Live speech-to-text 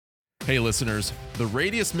Hey listeners, the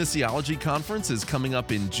Radius Missiology Conference is coming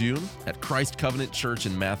up in June at Christ Covenant Church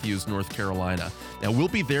in Matthews, North Carolina. Now we'll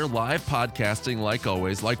be there live podcasting like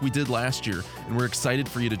always, like we did last year, and we're excited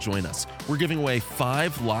for you to join us. We're giving away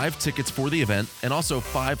 5 live tickets for the event and also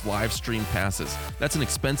 5 live stream passes. That's an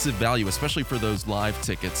expensive value, especially for those live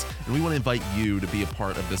tickets, and we want to invite you to be a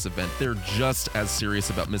part of this event. They're just as serious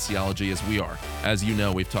about missiology as we are. As you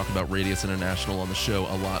know, we've talked about Radius International on the show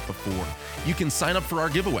a lot before. You can sign up for our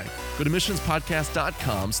giveaway. Go to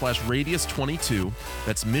missionspodcast.com/radius22.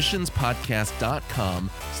 That's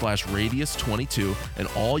missionspodcast.com/radius22. And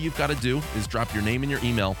all you've got to do is drop your name and your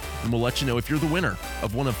email, and we'll let you know if you're the winner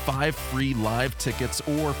of one of 5 free live tickets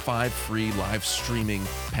or 5 free live streaming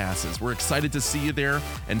passes. We're excited to see you there,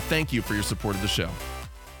 and thank you for your support of the show.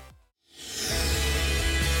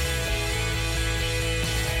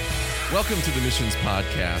 Welcome to the Missions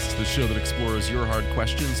Podcast, the show that explores your hard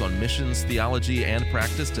questions on missions, theology, and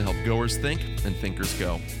practice to help goers think and thinkers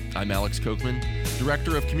go. I'm Alex Kochman,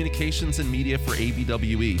 Director of Communications and Media for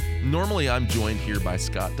ABWE. Normally, I'm joined here by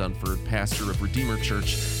Scott Dunford, pastor of Redeemer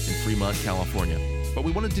Church in Fremont, California. But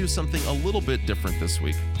we want to do something a little bit different this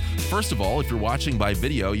week. First of all, if you're watching by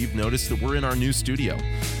video, you've noticed that we're in our new studio.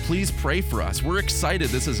 Please pray for us. We're excited.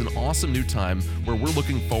 This is an awesome new time where we're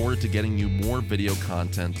looking forward to getting you more video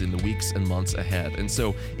content in the weeks and months ahead. And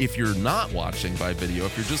so if you're not watching by video,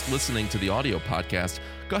 if you're just listening to the audio podcast,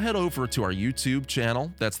 go ahead over to our YouTube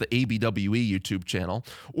channel. That's the ABWE YouTube channel.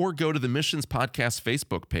 Or go to the Missions Podcast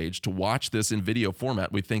Facebook page to watch this in video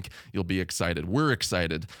format. We think you'll be excited. We're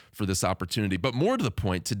excited for this opportunity. But more to the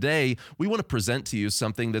point, today we want to present to you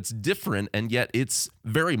something that's different, and yet it's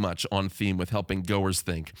very much on theme with helping goers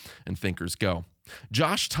think and thinkers go.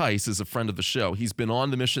 Josh Tice is a friend of the show. He's been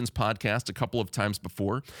on the Missions Podcast a couple of times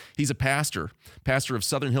before. He's a pastor of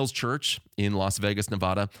Southern Hills Church in Las Vegas,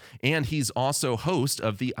 Nevada, and he's also host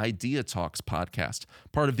of the Idea Talks podcast,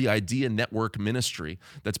 part of the Idea Network ministry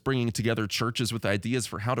that's bringing together churches with ideas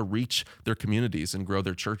for how to reach their communities and grow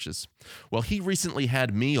their churches. Well, he recently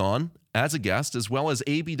had me on as a guest, as well as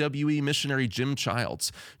ABWE missionary Jim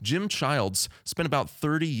Childs. Jim Childs spent about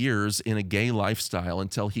 30 years in a gay lifestyle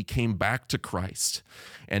until he came back to Christ.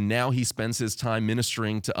 And now he spends his time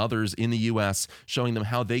ministering to others in the U.S., showing them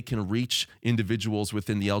how they can reach individuals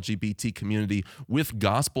within the LGBT community with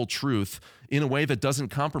gospel truth in a way that doesn't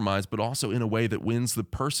compromise, but also in a way that wins the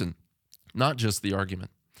person, not just the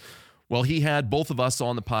argument. Well, he had both of us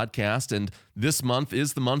on the podcast, and this month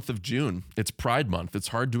is the month of June. It's Pride Month. It's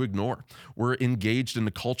hard to ignore. We're engaged in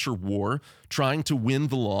a culture war, trying to win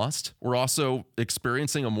the lost. We're also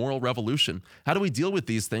experiencing a moral revolution. How do we deal with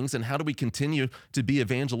these things, and how do we continue to be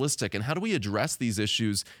evangelistic, and how do we address these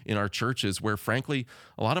issues in our churches where, frankly,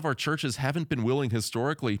 a lot of our churches haven't been willing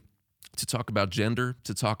historically to talk about gender,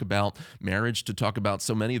 to talk about marriage, to talk about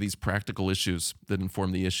so many of these practical issues that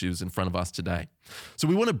inform the issues in front of us today. So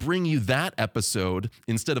we want to bring you that episode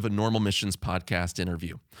instead of a normal Missions Podcast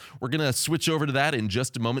interview. We're going to switch over to that in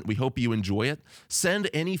just a moment. We hope you enjoy it. Send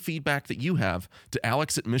any feedback that you have to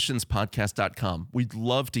alex@missionspodcast.com. We'd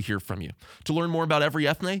love to hear from you. To learn more about Every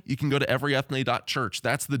Ethne, you can go to everyethne.church.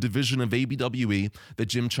 That's the division of ABWE that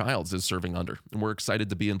Jim Childs is serving under, and we're excited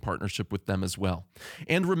to be in partnership with them as well.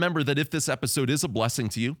 And remember that if this episode is a blessing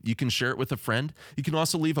to you, you can share it with a friend. You can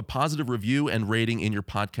also leave a positive review and rating in your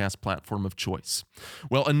podcast platform of choice.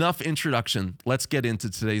 Well, enough introduction. Let's get into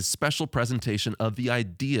today's special presentation of the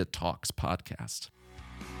Idea Talks podcast.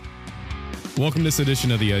 Welcome to this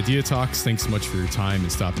edition of the Idea Talks. Thanks so much for your time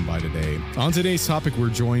and stopping by today. On today's topic, we're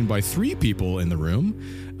joined by 3 people in the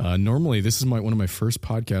room. Normally, this is one of my first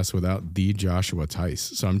podcasts without the Joshua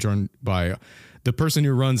Tice. So I'm joined by the person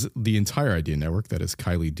who runs the entire Idea Network. That is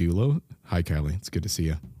Kylie Dulo. Hi, Kylie. It's good to see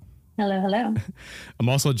you. Hello, hello. I'm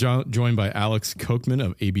also joined by Alex Kochman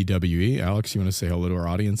of ABWE. Alex, you want to say hello to our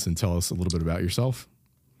audience and tell us a little bit about yourself?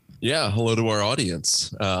 Yeah, hello to our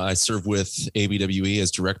audience. I serve with ABWE as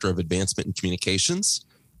Director of Advancement and Communications,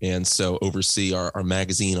 and so oversee our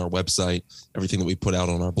magazine, our website, everything that we put out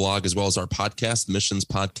on our blog, as well as our podcast, the Missions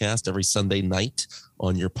Podcast, every Sunday night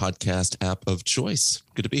on your podcast app of choice.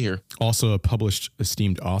 Good to be here. Also a published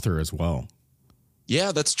esteemed author as well.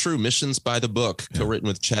 Yeah, that's true. Missions by the Book, co-written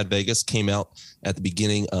with Chad Vegas, came out at the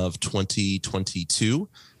beginning of 2022.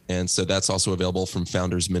 And so that's also available from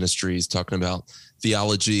Founders Ministries, talking about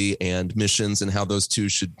theology and missions and how those two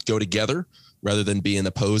should go together rather than being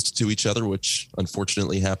opposed to each other, which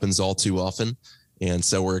unfortunately happens all too often. And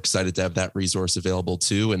so we're excited to have that resource available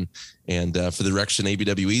too. And for the direction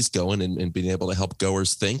ABWE's going and being able to help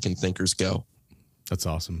goers think and thinkers go. That's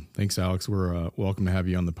awesome. Thanks, Alex. We're welcome to have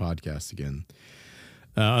you on the podcast again.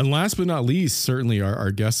 And last but not least, certainly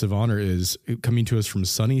our guest of honor is coming to us from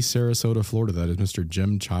sunny Sarasota, Florida. That is Mr.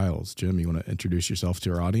 Jim Childs. Jim, you want to introduce yourself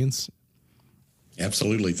to our audience?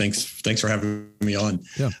 Absolutely. Thanks for having me on.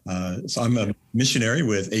 Yeah. So I'm a missionary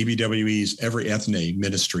with ABWE's Every Ethne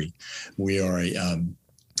ministry. We are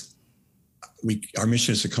our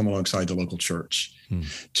mission is to come alongside the local church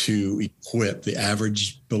to equip the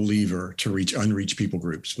average believer to reach unreached people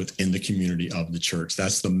groups within the community of the church.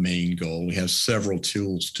 That's the main goal. We have several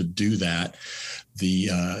tools to do that.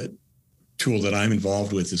 The tool that I'm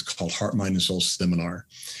involved with is called Heart, Mind, and Soul Seminar.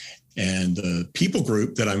 And the people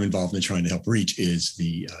group that I'm involved in trying to help reach is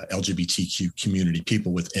the LGBTQ community,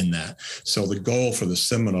 people within that. So the goal for the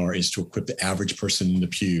seminar is to equip the average person in the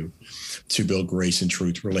pew to build grace and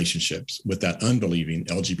truth relationships with that unbelieving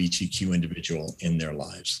LGBTQ individual in their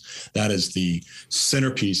lives. That is the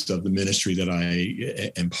centerpiece of the ministry that I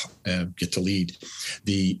get to lead.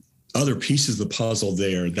 The other pieces of the puzzle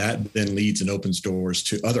there, that then leads and opens doors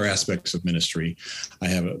to other aspects of ministry. I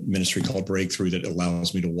have a ministry called Breakthrough that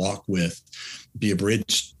allows me to walk with, be a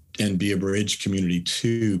bridge community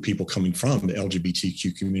to people coming from the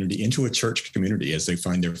LGBTQ community into a church community as they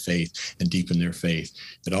find their faith and deepen their faith.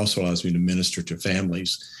 It also allows me to minister to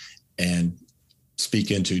families and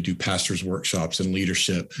do pastors' workshops and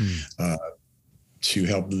leadership, to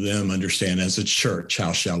help them understand as a church,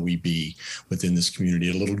 how shall we be within this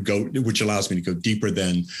community, which allows me to go deeper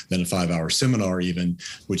than a 5-hour seminar even,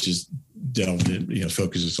 which is delved in,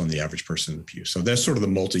 focuses on the average person in the pew. So that's sort of the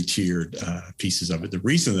multi-tiered pieces of it. The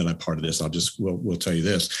reason that I'm part of this, we'll tell you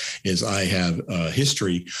this, is I have a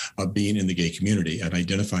history of being in the gay community and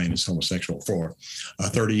identifying as homosexual for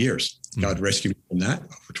 30 years. God rescued me from that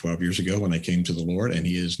over 12 years ago when I came to the Lord, and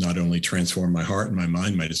he has not only transformed my heart and my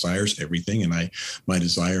mind, my desires, everything. And my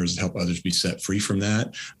desire is to help others be set free from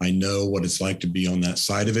that. I know what it's like to be on that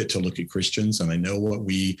side of it, to look at Christians, and I know what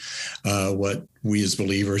we as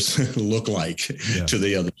believers look like to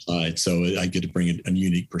the other side. So I get to bring a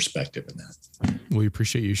unique perspective in that. We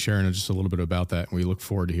appreciate you sharing just a little bit about that. And we look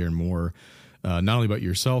forward to hearing more, not only about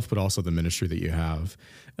yourself, but also the ministry that you have.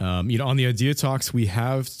 On the Idea Talks, we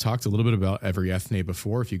have talked a little bit about Every Ethne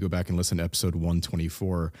before. If you go back and listen to episode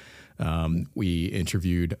 124, we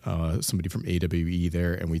interviewed somebody from AWE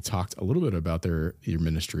there, and we talked a little bit about your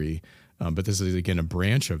ministry. But this is, again, a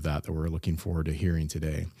branch of that we're looking forward to hearing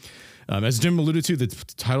today. As Jim alluded to, the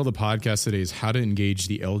title of the podcast today is How to Engage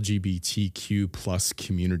the LGBTQ plus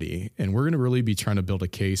community. And we're going to really be trying to build a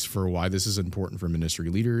case for why this is important for ministry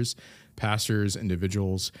leaders, pastors,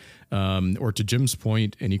 individuals, or to Jim's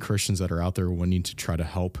point, any Christians that are out there wanting to try to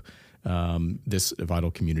help this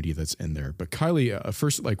vital community that's in there. But Kylie,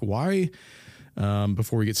 first, why,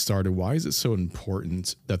 before we get started, why is it so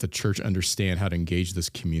important that the church understand how to engage this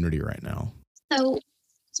community right now? So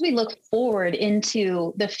as we look forward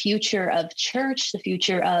into the future of church, the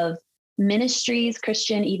future of ministries,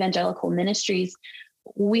 Christian evangelical ministries,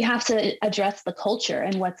 we have to address the culture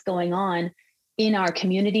and what's going on in our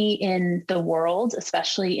community, in the world,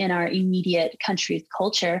 especially in our immediate country's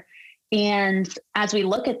culture. And as we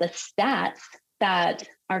look at the stats that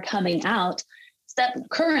are coming out,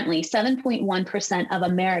 currently 7.1% of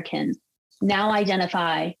Americans now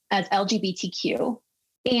identify as LGBTQ,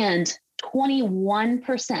 and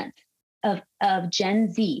 21% of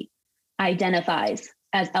Gen Z identifies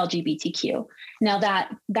as LGBTQ. Now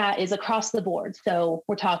that is across the board. So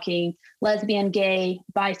we're talking lesbian, gay,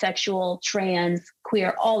 bisexual, trans,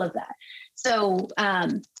 queer, all of that. So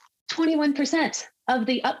 21% of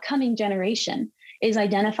the upcoming generation is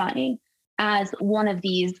identifying as one of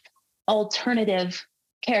these alternative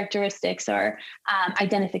characteristics or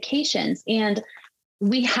identifications. And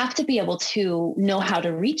we have to be able to know how to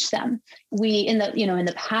reach them. We, in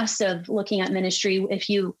the past of looking at ministry, if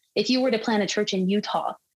you were to plant a church in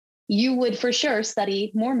Utah, you would for sure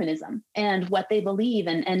study Mormonism and what they believe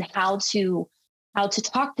and how to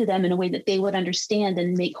talk to them in a way that they would understand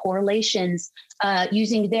and make correlations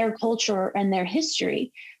using their culture and their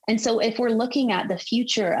history. And so if we're looking at the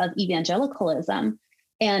future of evangelicalism,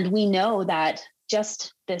 and we know that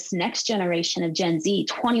just this next generation of Gen Z,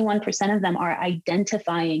 21% of them are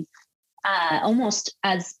identifying almost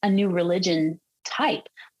as a new religion type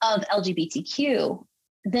of LGBTQ,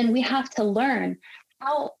 then we have to learn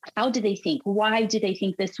how do they think? Why do they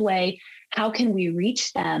think this way? How can we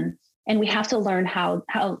reach them? And we have to learn how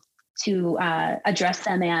to address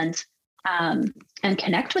them and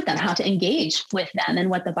connect with them, how to engage with them and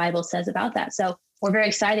what the Bible says about that. So we're very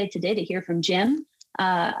excited today to hear from Jim,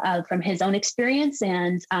 from his own experience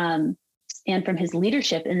and from his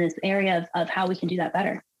leadership in this area of how we can do that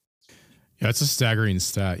better. Yeah, it's a staggering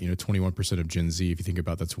stat. 21% of Gen Z, if you think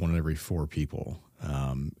about that's 1 in every 4 people.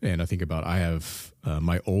 And I think about, I have,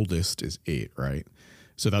 my oldest is 8, right?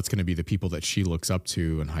 So that's going to be the people that she looks up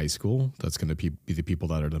to in high school. That's going to be the people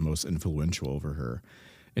that are the most influential over her.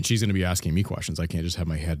 And she's going to be asking me questions. I can't just have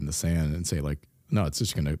my head in the sand and say like, no, it's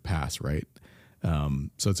just going to pass, right?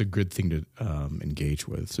 So it's a good thing to engage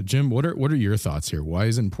with. So Jim, what are your thoughts here? Why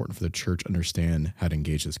is it important for the church to understand how to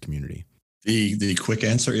engage this community? The quick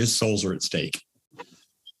answer is souls are at stake.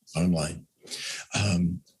 Bottom line.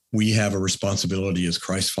 We have a responsibility as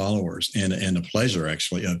Christ followers and a pleasure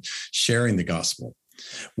actually of sharing the gospel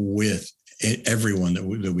with everyone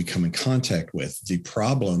that we come in contact with. The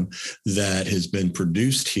problem that has been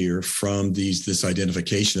produced here from this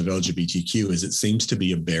identification of LGBTQ is it seems to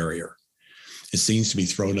be a barrier. It seems to be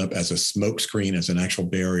thrown up as a smokescreen, as an actual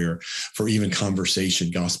barrier for even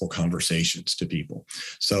gospel conversations to people.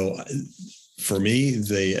 So for me,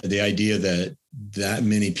 the idea that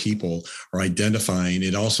many people are identifying,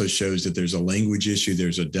 it also shows that there's a language issue,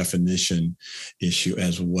 there's a definition issue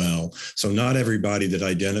as well. So not everybody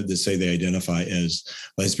that say they identify as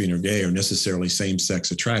lesbian or gay are necessarily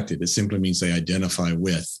same-sex attracted. It simply means they identify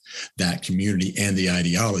with that community and the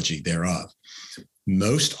ideology thereof.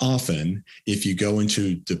 Most often, if you go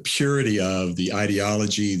into the purity of the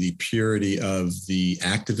ideology, the purity of the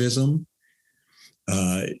activism,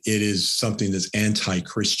 it is something that's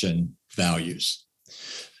anti-Christian values.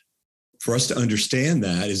 For us to understand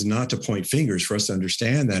that is not to point fingers. For us to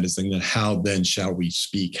understand that is thinking, how then shall we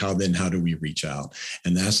speak? How do we reach out?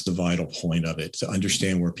 And that's the vital point of it, to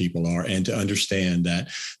understand where people are and to understand that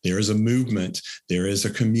there is a movement, there is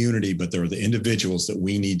a community, but there are the individuals that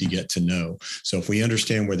we need to get to know. So if we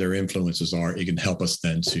understand where their influences are, it can help us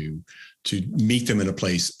then to meet them in a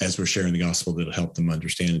place as we're sharing the gospel that'll help them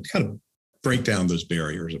understand and kind of break down those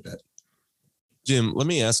barriers a bit. Jim, let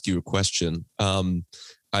me ask you a question.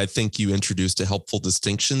 I think you introduced a helpful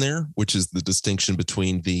distinction there, which is the distinction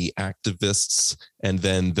between the activists and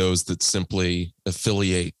then those that simply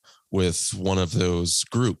affiliate with one of those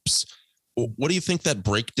groups. What do you think that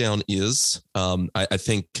breakdown is? I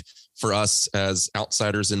think for us as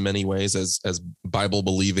outsiders in many ways, as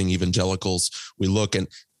Bible-believing evangelicals, we look and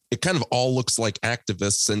it kind of all looks like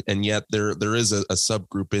activists, and yet there is a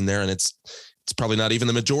subgroup in there, and it's probably not even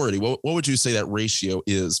the majority. What would you say that ratio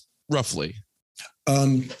is roughly?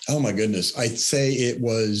 Oh my goodness. I'd say it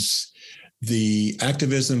was the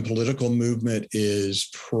activism political movement is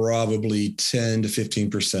probably 10 to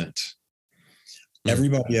 15%.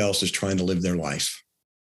 Everybody else is trying to live their life.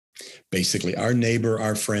 Basically, our neighbor,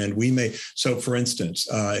 our friend, so for instance,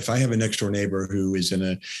 if I have a next door neighbor who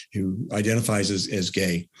identifies as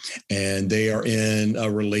gay and they are in a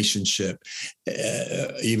relationship,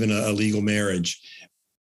 even a legal marriage,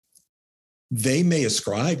 they may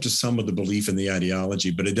ascribe to some of the belief in the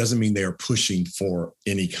ideology, but it doesn't mean they are pushing for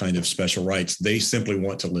any kind of special rights. They simply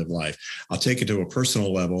want to live life. I'll take it to a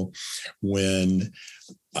personal level. When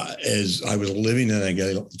as I was living in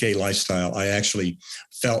a gay lifestyle, I actually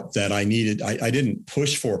felt that I didn't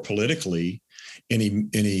push for politically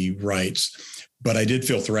any rights, but I did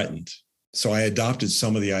feel threatened. So I adopted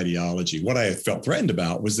some of the ideology. What I felt threatened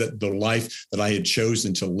about was that the life that I had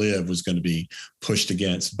chosen to live was going to be pushed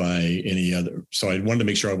against by any other. So I wanted to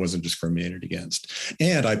make sure I wasn't discriminated against.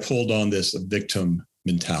 And I pulled on this victim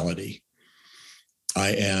mentality.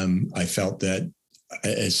 I felt that,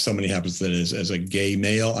 as so many happens, that as a gay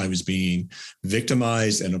male, I was being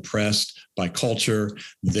victimized and oppressed by culture.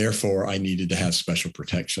 Therefore, I needed to have special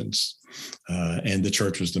protections. And the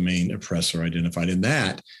church was the main oppressor identified in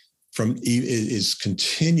that. Is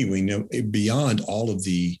continuing beyond all of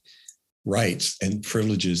the rights and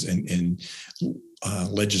privileges and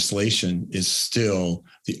legislation is still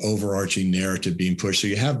the overarching narrative being pushed. So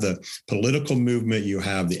you have the political movement, you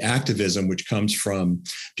have the activism, which comes from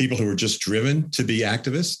people who are just driven to be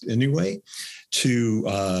activists anyway,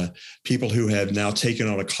 to people who have now taken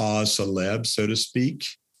on a cause celeb, so to speak,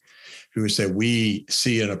 who say we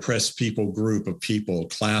see an oppressed group of people,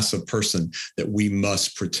 class of person that we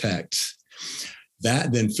must protect.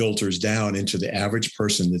 That then filters down into the average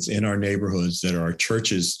person that's in our neighborhoods that our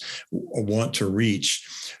churches want to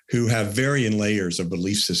reach, who have varying layers of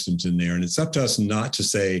belief systems in there. And it's up to us not to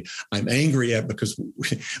say, I'm angry at, because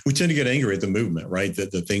we tend to get angry at the movement, right?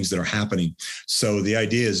 The things that are happening. So the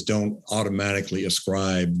idea is don't automatically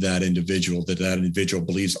ascribe that individual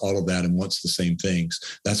believes all of that and wants the same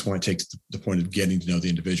things. That's why it takes the point of getting to know the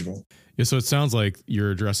individual. Yeah, so it sounds like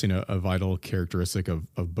you're addressing a vital characteristic of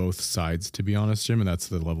both sides, to be honest, Jim, and that's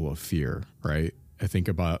the level of fear, right? I think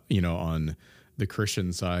about, on the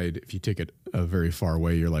Christian side, if you take it very far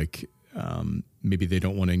away, you're like, maybe they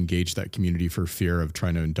don't want to engage that community for fear of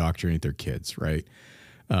trying to indoctrinate their kids, right?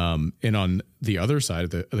 And on the other side of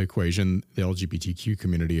the equation, the LGBTQ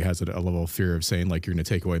community has a level of fear of saying, like, you're going to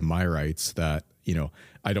take away my rights, that, you know,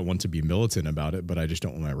 I don't want to be militant about it, but I just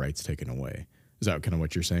don't want my rights taken away. Is that kind of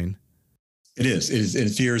what you're saying? It is.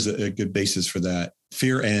 And fear is a good basis for that.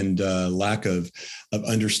 Fear and lack of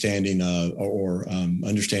understanding or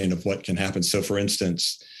understanding of what can happen. So, for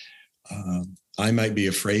instance, I might be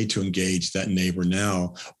afraid to engage that neighbor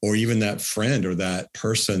now, or even that friend or that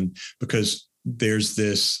person, because there's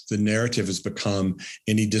the narrative has become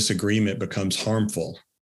any disagreement becomes harmful.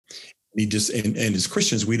 And as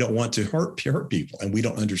Christians, we don't want to hurt people, and we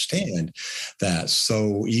don't understand that.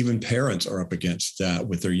 So even parents are up against that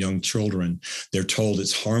with their young children. They're told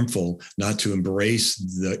it's harmful not to embrace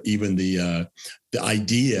the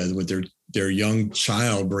idea that their young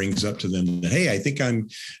child brings up to them that, hey, I think I'm,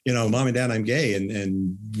 mom and dad, I'm gay.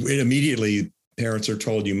 And immediately parents are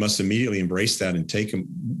told you must immediately embrace that and take them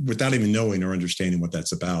without even knowing or understanding what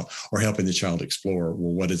that's about, or helping the child explore,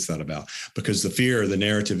 well, what is that about? Because the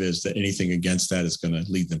narrative is that anything against that is going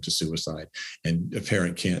to lead them to suicide. And a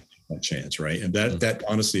parent can't take that chance, right? And that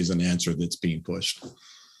honestly is an answer that's being pushed.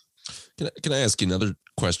 Can I ask you another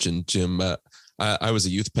question, Jim? I was a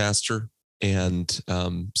youth pastor, and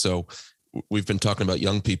so we've been talking about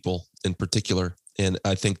young people in particular. And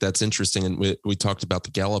I think that's interesting. And we talked about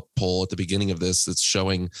the Gallup poll at the beginning of this that's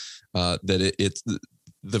showing that it's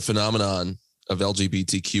the phenomenon of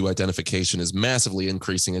LGBTQ identification is massively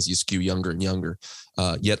increasing as you skew younger and younger.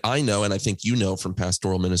 Yet I know, and I think you know from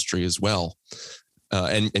pastoral ministry as well,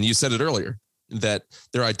 and you said it earlier, that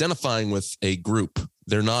they're identifying with a group.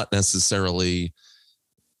 They're not necessarily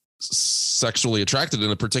sexually attracted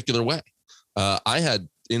in a particular way. I had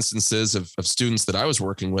instances of students that I was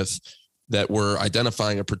working with that were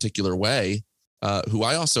identifying a particular way, who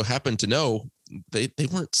I also happen to know they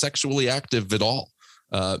weren't sexually active at all.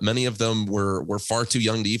 Many of them were far too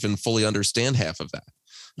young to even fully understand half of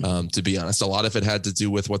that. To be honest, a lot of it had to do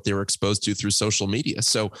with what they were exposed to through social media.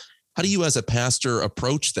 So how do you as a pastor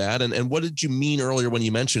approach that? And what did you mean earlier when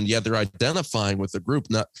you mentioned, they're identifying with the group,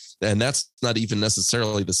 and that's not even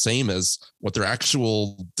necessarily the same as what their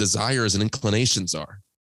actual desires and inclinations are?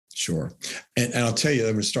 Sure. And I'll tell you,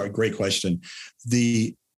 I'm going to start. Great question.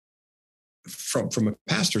 From a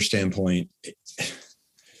pastor standpoint,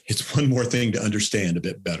 it's one more thing to understand a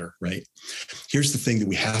bit better, right? Here's the thing that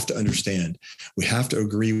we have to understand. We have to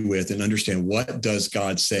agree with and understand, what does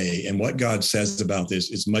God say? And what God says about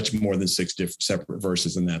this is much more than 6 separate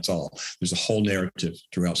verses, and that's all. There's a whole narrative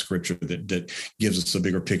throughout Scripture that gives us a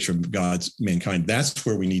bigger picture of God's mankind. That's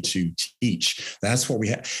where we need to teach. That's what we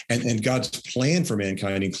have. And God's plan for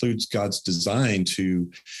mankind includes God's design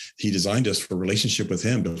He designed us for relationship with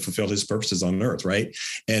Him to fulfill His purposes on earth, right?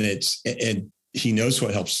 And He knows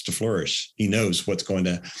what helps us to flourish. He knows what's going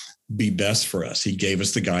to be best for us. He gave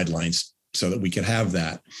us the guidelines so that we can have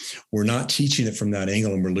that. We're not teaching it from that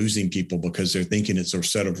angle, and we're losing people because they're thinking it's a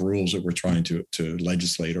set of rules that we're trying to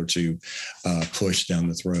legislate or to push down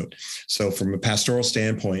the throat. So from a pastoral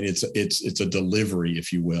standpoint, it's a delivery,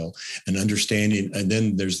 if you will, an understanding. And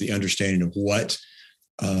then there's the understanding of what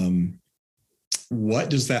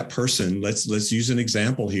does that person, let's use an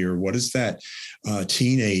example here. What is that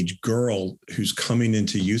teenage girl who's coming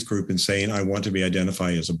into youth group and saying, I want to be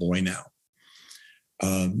identified as a boy now?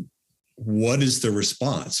 What is the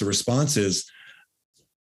response? The response is,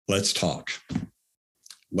 let's talk.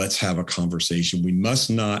 Let's have a conversation. We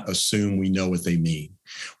must not assume we know what they mean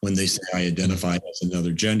when they say, I identify as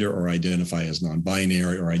another gender, or identify as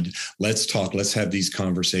non-binary, or let's talk. Let's have these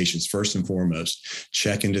conversations. First and foremost,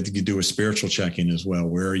 do a spiritual check-in as well.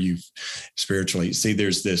 Where are you spiritually? See,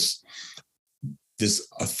 there's this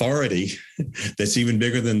authority that's even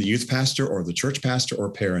bigger than the youth pastor or the church pastor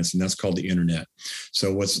or parents, and that's called the internet.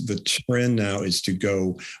 So what's the trend now is to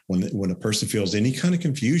go when a person feels any kind of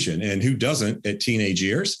confusion, and who doesn't at teenage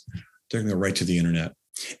years, they're going to go right to the internet,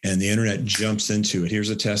 and the internet jumps into it.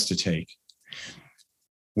 Here's a test to take.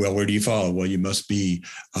 Well, where do you fall? Well, you must be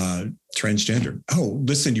transgender. Oh,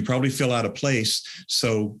 listen, you probably feel out of place.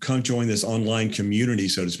 So come join this online community,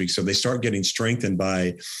 so to speak. So they start getting strengthened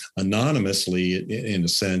by anonymously, in a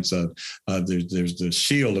sense of there's the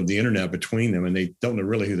shield of the internet between them, and they don't know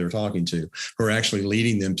really who they're talking to, who are actually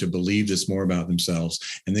leading them to believe this more about themselves,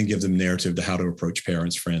 and then give them narrative to how to approach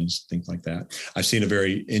parents, friends, things like that. I've seen a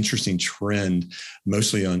very interesting trend,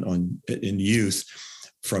 mostly in youth,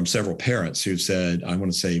 from several parents who've said, I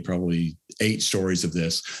want to say probably 8 stories of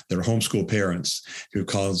this, that are homeschool parents who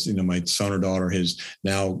calls, my son or daughter has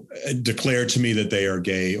now declared to me that they are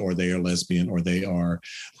gay, or they are lesbian, or they are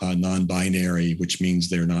non-binary, which means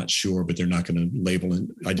they're not sure, but they're not going to label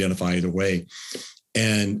and identify either way.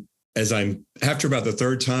 And after about the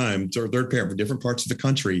third parent for different parts of the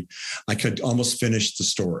country, I could almost finish the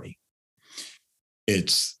story.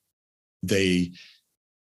 They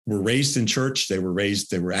were raised in church. They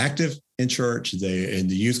were active in church. They in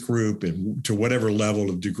the youth group, and to whatever level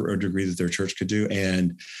of degree that their church could do.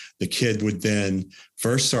 And the kid would then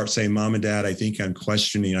first start saying, "Mom and Dad, I think I'm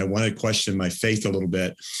questioning. I want to question my faith a little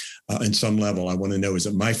bit in some level. I want to know, is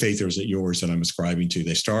it my faith or is it yours that I'm ascribing to?"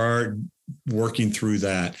 They start working through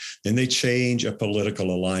that. Then they change a political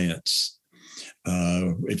alliance.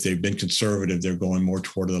 If they've been conservative, they're going more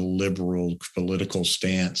toward a liberal political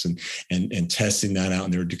stance and testing that out.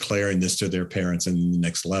 And they're declaring this to their parents. And the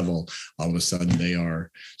next level, all of a sudden they are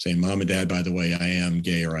saying, "Mom and Dad, by the way, I am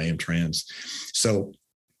gay or I am trans." So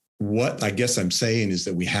what I guess I'm saying is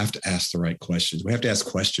that we have to ask the right questions. We have to ask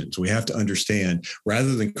questions. We have to understand,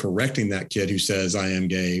 rather than correcting that kid who says, "I am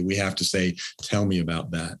gay," we have to say, "Tell me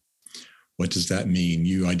about that. What does that mean?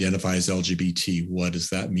 You identify as LGBT. What does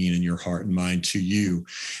that mean in your heart and mind to you?"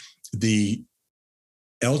 The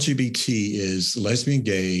LGBT is lesbian,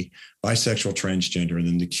 gay, bisexual, transgender, and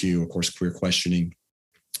then the Q, of course, queer questioning.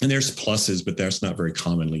 And there's pluses, but that's not very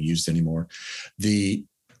commonly used anymore. The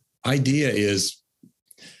idea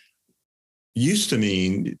used to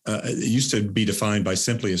be defined by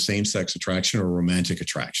simply a same-sex attraction or romantic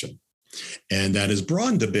attraction. And that is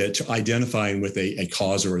broadened a bit to identifying with a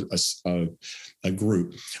cause or a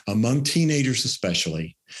group. Among teenagers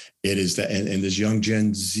especially, it is that, and this young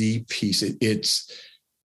Gen Z piece, it's,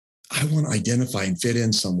 I want to identify and fit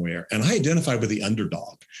in somewhere. And I identify with the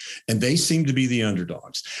underdog, and they seem to be the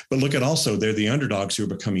underdogs. But look at also, they're the underdogs who are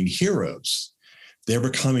becoming heroes. They're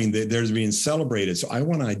being celebrated. So I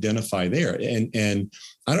want to identify there. And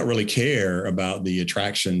I don't really care about the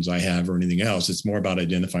attractions I have or anything else. It's more about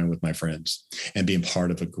identifying with my friends and being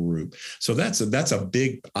part of a group. So that's a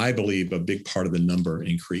big, I believe, a big part of the number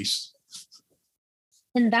increase.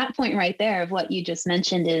 And that point right there of what you just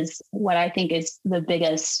mentioned is what I think is the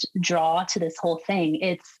biggest draw to this whole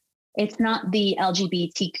thing. It's not the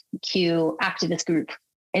LGBTQ activist group.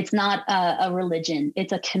 It's not a religion.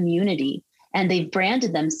 It's a community. And they've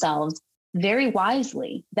branded themselves very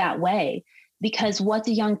wisely that way, because what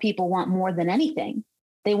do young people want more than anything?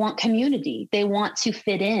 They want community. They want to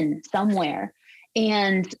fit in somewhere.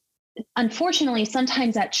 And unfortunately,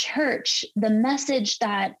 sometimes at church, the message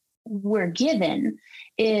that we're given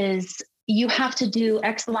is you have to do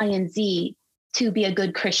X, Y, and Z to be a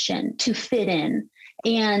good Christian, to fit in.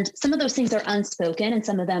 And some of those things are unspoken, and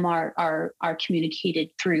some of them are communicated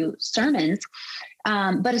through sermons.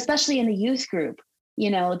 But especially in the youth group,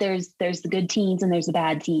 there's the good teens and there's the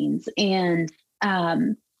bad teens. And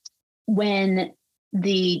when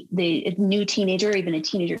the new teenager, or even a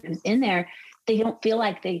teenager who's in there, they don't feel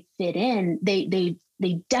like they fit in. They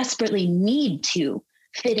desperately need to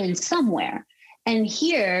fit in somewhere. And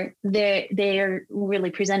here they're really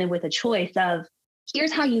presented with a choice of,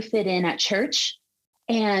 here's how you fit in at church.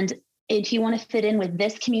 And if you want to fit in with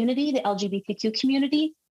this community, the LGBTQ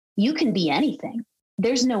community, you can be anything.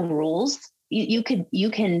 There's no rules. You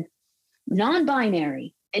can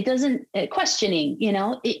non-binary. It doesn't questioning,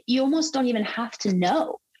 you almost don't even have to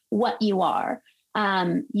know what you are.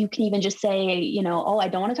 You can even just say, "Oh, I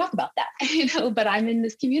don't want to talk about that," but I'm in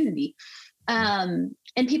this community. And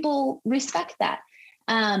people respect that.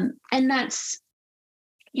 And that's,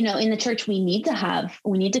 in the church, we need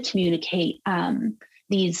to communicate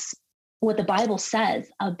what the Bible says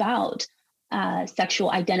about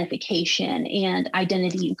sexual identification and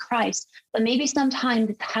identity in Christ. But maybe sometimes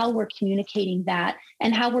it's how we're communicating that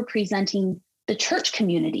and how we're presenting the church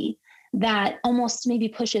community that almost maybe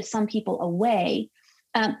pushes some people away.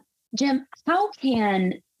 Jim, how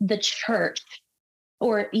can the church,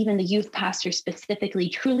 or even the youth pastor specifically,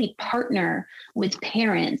 truly partner with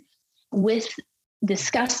parents with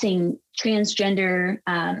discussing transgender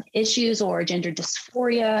issues or gender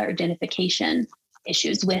dysphoria or identification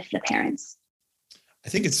issues with the parents? I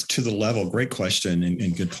think it's to the level, great question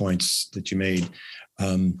and good points that you made.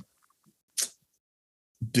 The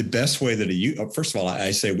best way that first of all, I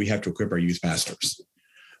say we have to equip our youth pastors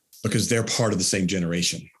because they're part of the same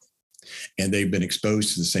generation and they've been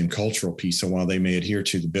exposed to the same cultural piece. So while they may adhere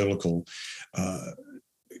to the biblical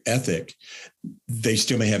ethic, they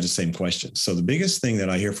still may have the same questions. So the biggest thing that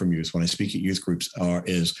I hear from youth when I speak at youth groups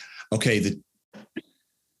is, okay,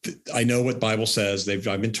 I know what the Bible says.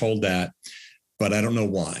 I've been told that, but I don't know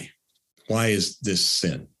why. Why is this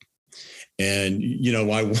sin? And,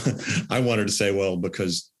 I wanted to say, well,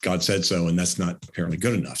 because God said so, and that's not apparently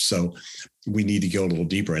good enough. So we need to go a little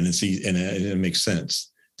deeper, and it makes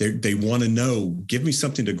sense. They want to know, give me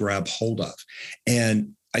something to grab hold of.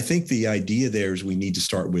 And I think the idea there is we need to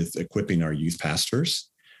start with equipping our youth pastors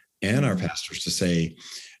and our pastors to say,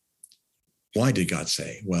 why did God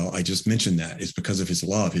say? Well, I just mentioned that it's because of his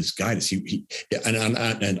love, his guidance,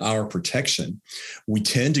 and our protection. We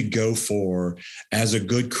tend to go for, as a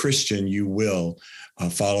good Christian, you will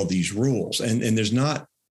follow these rules. And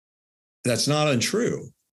that's not untrue.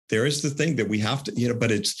 There is the thing that we have to,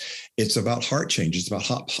 but it's about heart change. It's about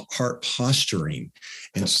heart posturing.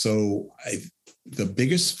 And so the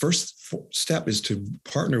biggest first step is to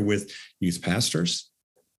partner with youth pastors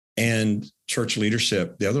and church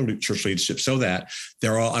leadership, the other church leadership, so that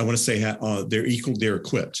they're all, I want to say, they're equal, they're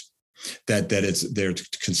equipped, they're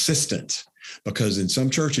consistent. Because in some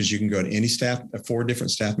churches, you can go to any staff, 4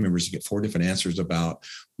 different staff members, you get 4 different answers about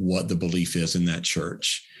what the belief is in that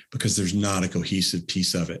church, because there's not a cohesive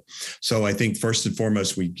piece of it. So I think first and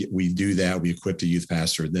foremost, we do that. We equip the youth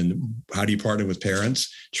pastor. Then how do you partner with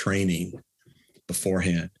parents? Training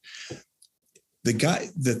beforehand.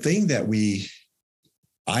 The thing that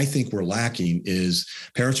I think we're lacking is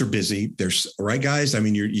parents are busy. There's right, guys. I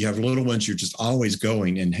mean, you have little ones. You're just always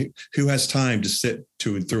going, and who has time to sit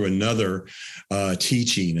through another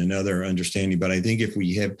teaching, another understanding? But I think if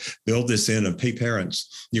we have built this in of, hey,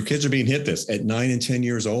 parents, your kids are being hit this at 9 and 10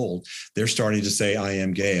 years old. They're starting to say, I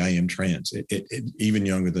am gay, I am trans, even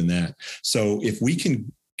younger than that. So if we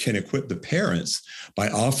can equip the parents by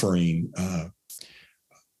offering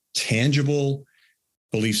tangible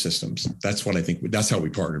belief systems. That's what I think. That's how we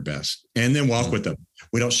partner best. And then walk with them.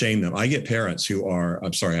 We don't shame them. I get parents who are,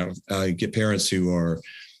 I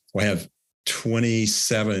have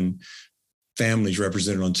 27 families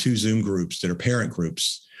represented on 2 Zoom groups that are parent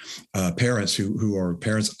groups, parents who are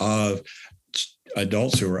parents of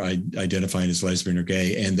adults who are identifying as lesbian or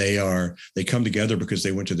gay. And they come together because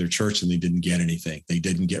they went to their church and they didn't get anything. They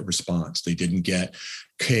didn't get response. They didn't get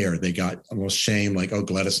care. They got almost shame, like, oh,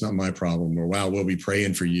 glad it's not my problem, or wow, we'll be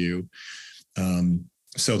praying for you.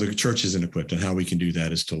 So the church isn't equipped, and how we can do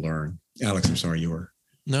that is to learn. Alex, I'm sorry, you were.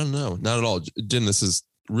 No, not at all. Jim, this is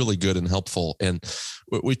really good and helpful. And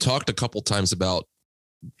we talked a couple times about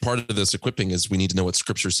part of this equipping is we need to know what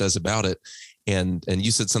scripture says about it. And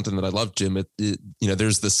you said something that I love, Jim.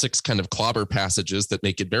 There's the 6 kind of clobber passages that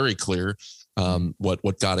make it very clear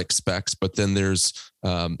what God expects. But then there's,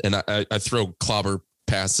 and I throw clobber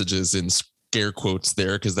passages in scare quotes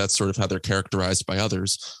there because that's sort of how they're characterized by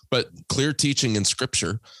others, but clear teaching in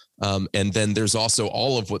scripture. And then there's also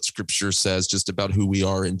all of what scripture says just about who we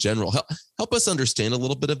are in general. Help us understand a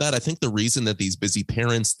little bit of that. I think the reason that these busy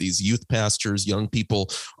parents, these youth pastors, young people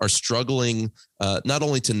are struggling not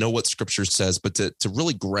only to know what scripture says, but to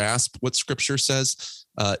really grasp what scripture says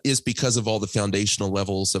is because of all the foundational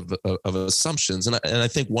levels of assumptions. And I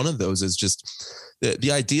think one of those is just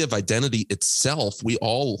the idea of identity itself. We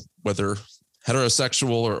all, whether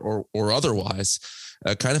heterosexual or otherwise,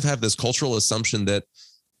 kind of have this cultural assumption that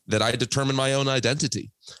I determine my own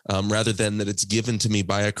identity rather than that it's given to me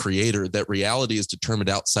by a creator, that reality is determined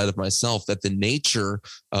outside of myself, that the nature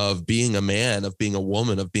of being a man, of being a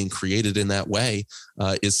woman, of being created in that way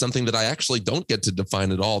is something that I actually don't get to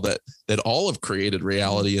define at all, that all of created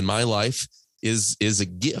reality in my life is a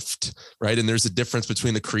gift, right? And there's a difference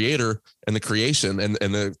between the creator and the creation, and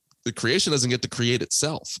the creation doesn't get to create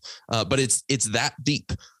itself, but it's that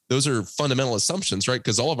deep. Those are fundamental assumptions, right?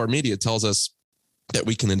 Because all of our media tells us that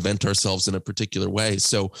we can invent ourselves in a particular way.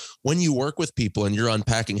 So when you work with people and you're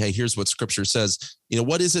unpacking, hey, here's what scripture says,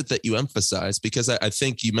 what is it that you emphasize? Because I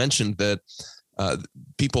think you mentioned that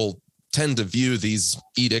people tend to view these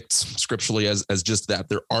edicts scripturally as just that.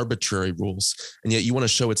 They're arbitrary rules. And yet you want to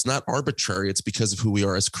show it's not arbitrary. It's because of who we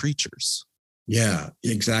are as creatures. Yeah,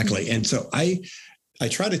 exactly. And so I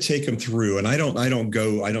try to take them through, and I don't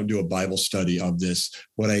do a Bible study of this.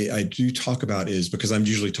 What I do talk about is, because I'm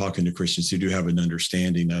usually talking to Christians who do have an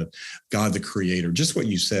understanding of God, the creator, just what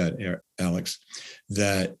you said, Alex,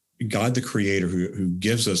 that God, the creator, who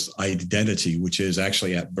gives us identity, which is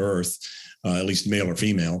actually at birth, at least male or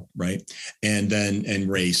female, right? And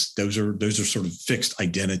race. Those are sort of fixed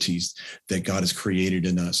identities that God has created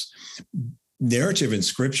in us. Narrative in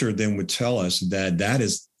scripture then would tell us that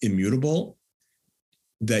is immutable,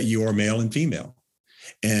 that you are male and female.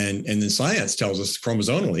 And then science tells us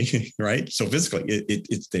chromosomally, right? So physically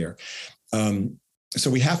it's there. So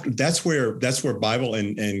we have to, that's where Bible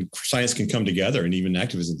and science can come together, and even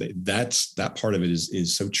activism. That part of it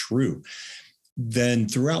is so true. Then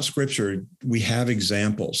throughout scripture, we have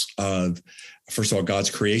examples of, first of all,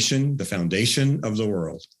 God's creation, the foundation of the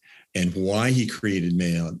world, and why he created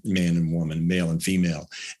man and woman, male and female,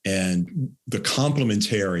 and the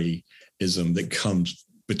complementaryism that comes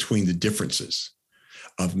between the differences.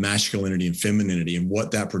 of masculinity and femininity and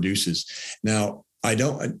what that produces. Now,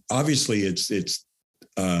 obviously it's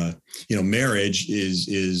marriage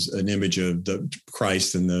is an image of the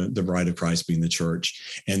Christ and the bride of Christ being the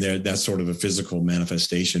church. And that's sort of a physical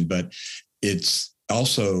manifestation, but it's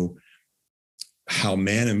also how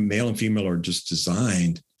male and female are just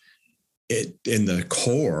designed in the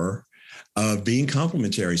core of being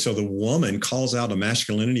complementary. So the woman calls out a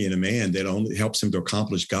masculinity in a man that only helps him to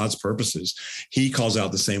accomplish God's purposes. He calls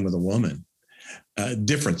out the same with a woman.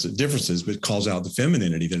 Differences, but calls out the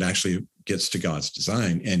femininity that actually gets to God's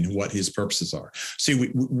design and what his purposes are.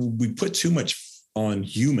 See, we put too much on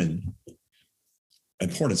human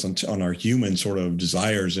importance on our human sort of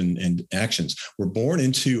desires and actions. We're born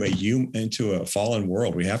into a fallen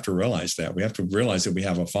world. We have to realize that. We have to realize that we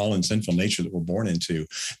have a fallen, sinful nature that we're born into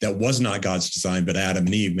that was not God's design, but Adam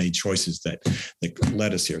and Eve made choices that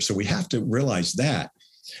led us here. So we have to realize that.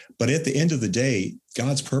 But at the end of the day,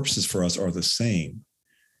 God's purposes for us are the same.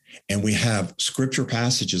 And we have scripture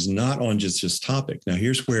passages not on just this topic. Now,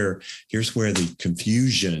 here's where the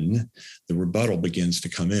confusion, the rebuttal begins to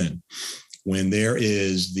come in. When there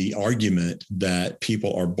is the argument that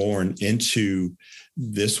people are born into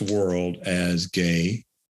this world as gay,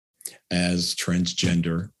 as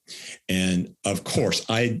transgender. And of course,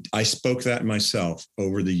 I spoke that myself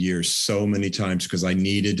over the years so many times because I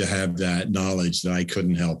needed to have that knowledge that I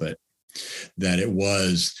couldn't help it, that it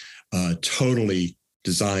was totally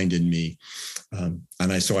designed in me.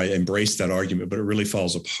 So I embraced that argument, but it really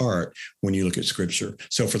falls apart when you look at scripture.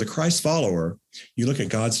 So for the Christ follower, you look at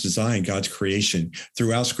God's design, God's creation.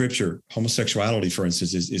 Throughout scripture, homosexuality, for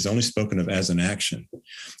instance, is only spoken of as an action.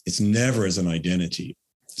 It's never as an identity.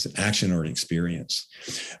 It's an action or an experience.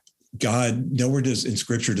 God, nowhere in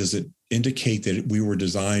scripture does it indicate that we were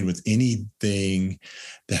designed with anything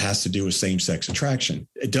that has to do with same-sex attraction.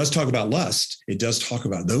 It does talk about lust. It does talk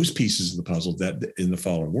about those pieces of the puzzle that in the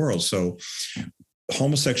fallen world. So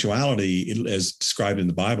homosexuality, as described in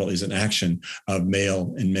the Bible, is an action of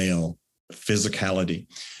male and male physicality.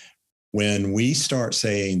 When we start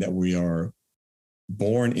saying that we are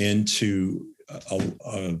born into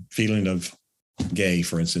a feeling of gay,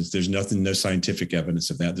 for instance, there's no scientific evidence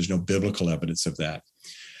of that. There's no biblical evidence of that.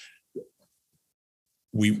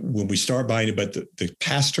 When we start buying it, but the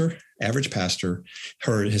pastor, average pastor,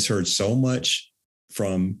 has heard so much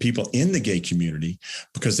from people in the gay community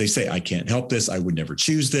because they say, I can't help this. I would never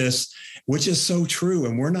choose this, which is so true.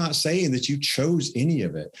 And we're not saying that you chose any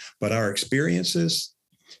of it, but our experiences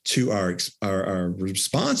to our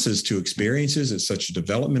responses to experiences at such a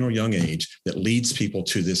developmental young age that leads people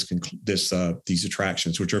to these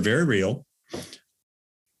attractions, which are very real,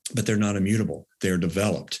 but they're not immutable. They're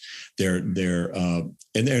developed. They're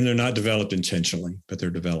not developed intentionally, but they're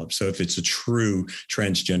developed. So if it's a true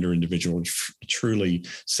transgender individual, truly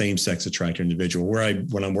same-sex attracted individual,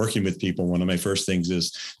 when I'm working with people, one of my first things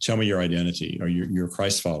is, tell me your identity. Are you're a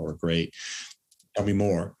Christ follower? Great. Tell me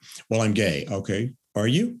more. Well, I'm gay. Okay. Are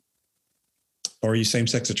you? Or are you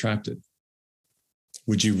same-sex attracted?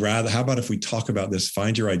 Would you rather, how about if we talk about this,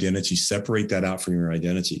 find your identity, separate that out from your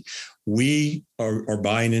identity? We are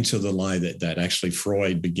buying into the lie that actually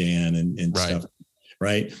Freud began and right. stuff,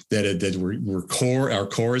 right? That our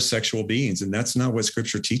core is sexual beings. And that's not what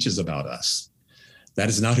scripture teaches about us. That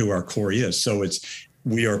is not who our core is. So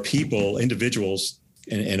we are people, individuals,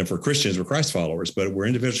 and if we're Christians, we're Christ followers, but we're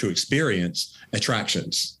individuals who experience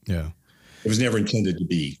attractions. Yeah. It was never intended to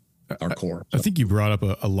be our core. I think you brought up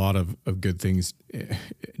a lot of good things,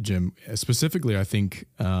 Jim. Specifically, I think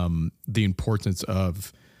the importance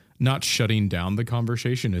of not shutting down the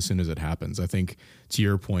conversation as soon as it happens. I think, to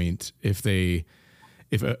your point, if a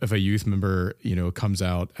youth member, comes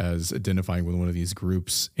out as identifying with one of these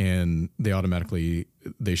groups and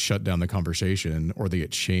they shut down the conversation or they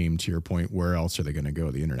get shamed, to your point, where else are they going to go?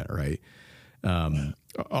 The internet, right?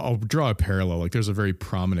 I'll draw a parallel. Like, there's a very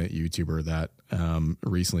prominent YouTuber that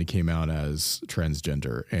recently came out as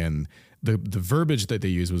transgender, and the verbiage that they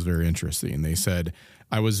used was very interesting. They said,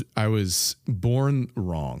 I was born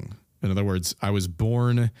wrong. In other words, I was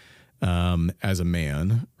born as a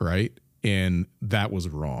man, right? And that was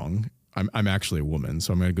wrong. I'm actually a woman,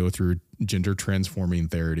 so I'm going to go through gender transforming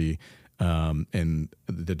therapy and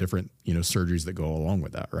the different surgeries that go along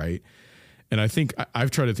with that, right? And I think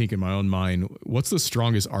I've tried to think in my own mind, what's the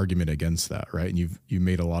strongest argument against that, right? And you've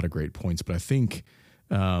made a lot of great points, but I think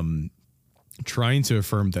trying to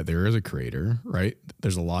affirm that there is a creator, right?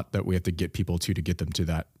 There's a lot that we have to get people to get them to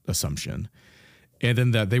that assumption. And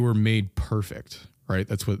then that they were made perfect, right?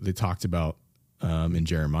 That's what they talked about in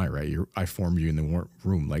Jeremiah, right? I formed you in the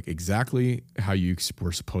womb, like exactly how you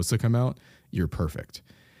were supposed to come out. You're perfect.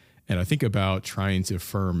 And I think about trying to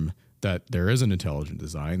affirm that there is an intelligent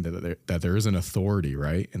design, that there is an authority,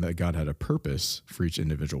 right? And that God had a purpose for each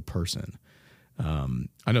individual person.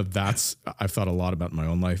 I know I've thought a lot about my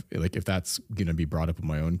own life. Like if that's going to be brought up with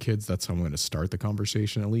my own kids, that's how I'm going to start the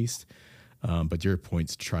conversation at least. But your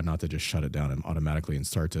point's try not to just shut it down and automatically and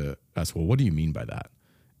start to ask, well, what do you mean by that?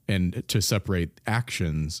 And to separate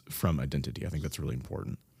actions from identity. I think that's really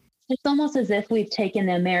important. It's almost as if we've taken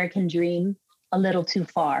the American dream a little too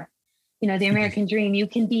far. You know, the American dream, you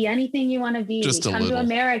can be anything you want to be. Just Come to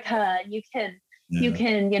America, you can,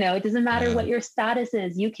 it doesn't matter what your status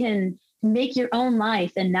is. You can make your own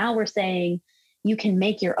life. And now we're saying you can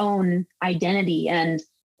make your own identity and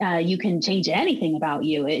you can change anything about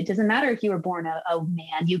you. It doesn't matter if you were born a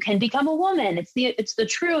man, you can become a woman. It's the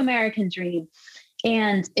true American dream.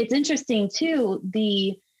 And it's interesting too,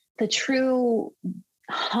 the true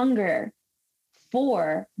hunger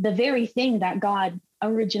for the very thing that God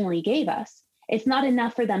originally gave us. It's not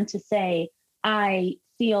enough for them to say, I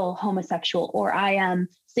feel homosexual or I am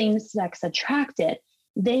same-sex attracted.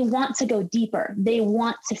 They want to go deeper. They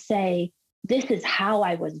want to say, this is how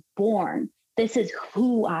I was born. This is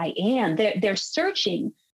who I am. They're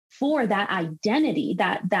searching for that identity,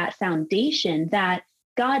 that foundation that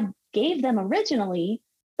God gave them originally,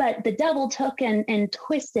 but the devil took and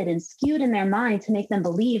twisted and skewed in their mind to make them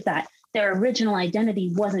believe that their original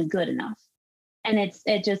identity wasn't good enough. And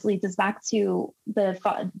it just leads us back to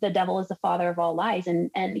the devil is the father of all lies, and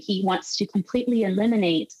he wants to completely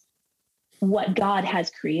eliminate what God has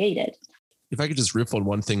created. If I could just riff on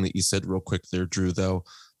one thing that you said real quick there, Drew, though,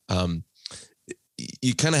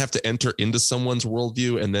 you kind of have to enter into someone's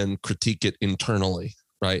worldview and then critique it internally,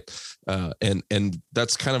 right? And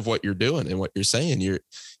that's kind of what you're doing and what you're saying. You're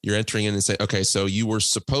entering in and say, okay, so you were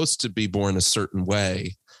supposed to be born a certain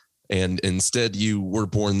way, and instead you were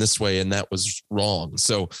born this way, and that was wrong.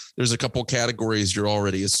 So there's a couple categories you're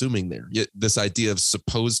already assuming there. This idea of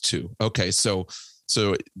supposed to. Okay, so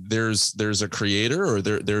there's a creator, or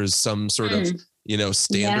there's some sort of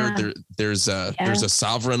standard. Yeah. There's a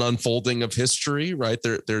sovereign unfolding of history, right?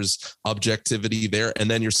 There's objectivity there, and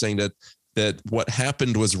then you're saying that what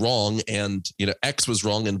happened was wrong, and X was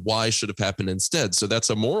wrong, and Y should have happened instead. So that's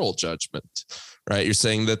a moral judgment, right? You're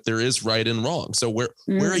saying that there is right and wrong. So where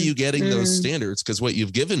are you getting those standards? Because what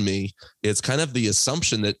you've given me is kind of the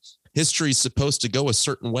assumption that history is supposed to go a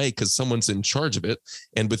certain way because someone's in charge of it,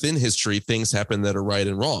 and within history, things happen that are right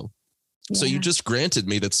and wrong. Yeah. So you just granted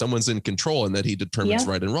me that someone's in control and that he determines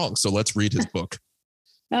right and wrong. So let's read his book.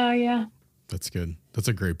 Oh yeah, that's good. That's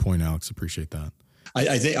a great point, Alex. Appreciate that.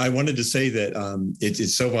 I think I wanted to say that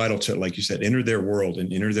it's so vital to, like you said, enter their world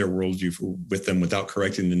and enter their worldview with them without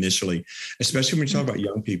correcting them initially, especially when you talk about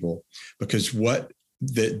young people, because what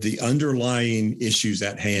the underlying issues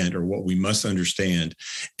at hand are what we must understand.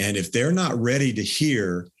 And if they're not ready to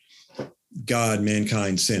hear God,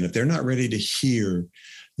 mankind, sin, if they're not ready to hear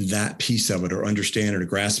that piece of it or understand it or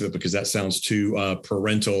grasp it, because that sounds too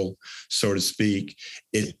parental, so to speak,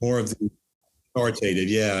 it's more of the authoritative.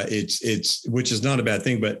 Yeah, it's which is not a bad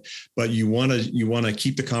thing, but you want to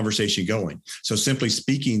keep the conversation going. So simply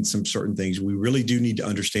speaking some certain things, we really do need to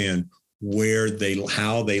understand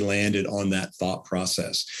how they landed on that thought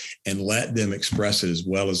process and let them express it as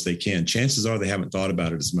well as they can. Chances are they haven't thought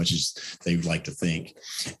about it as much as they would like to think.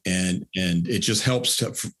 And it just helps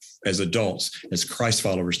as adults, as Christ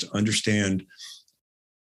followers, to understand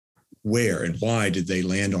where and why did they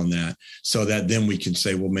land on that, so that then we can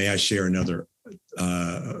say, well, may I share another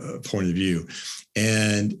point of view?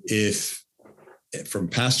 And if from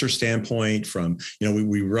pastor standpoint,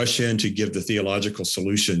 we rush in to give the theological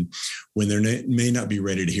solution when they may not be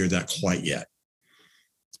ready to hear that quite yet,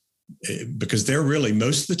 because they're really,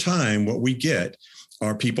 most of the time, what we get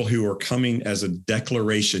are people who are coming as a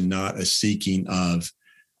declaration, not a seeking of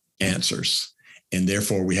answers. And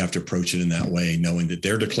therefore we have to approach it in that way, knowing that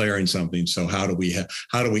they're declaring something. So how do we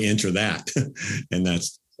enter that? And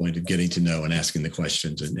that's the point of getting to know and asking the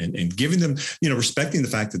questions and giving them, respecting the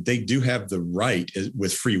fact that they do have the right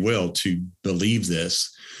with free will to believe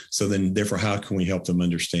this. So then therefore, how can we help them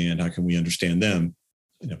understand? How can we understand them?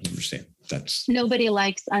 Understand that's nobody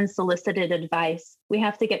likes unsolicited advice. We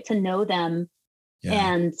have to get to know them.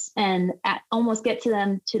 Yeah. And almost get to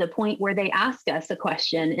them to the point where they ask us a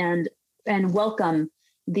question and welcome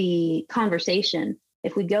the conversation.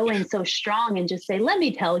 If we go in so strong and just say, let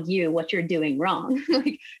me tell you what you're doing wrong.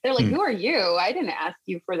 They're like, who are you? I didn't ask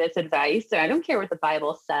you for this advice. I don't care what the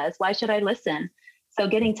Bible says. Why should I listen? So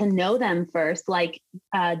getting to know them first, like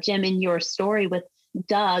Jim, in your story with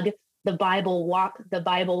Doug, the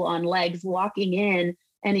Bible on legs, walking in,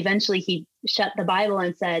 and eventually he shut the Bible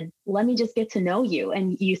and said, let me just get to know you.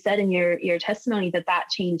 And you said in your testimony that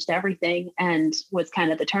changed everything and was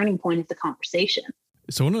kind of the turning point of the conversation.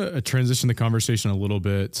 So I want to transition the conversation a little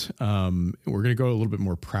bit. We're going to go a little bit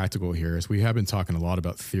more practical here, as we have been talking a lot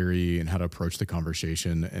about theory and how to approach the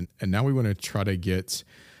conversation. And now we want to try to get,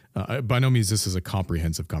 by no means this is a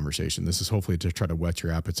comprehensive conversation. This is hopefully to try to whet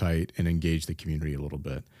your appetite and engage the community a little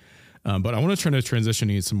bit. But I want to try to transition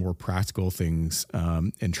into some more practical things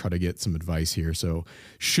and try to get some advice here. So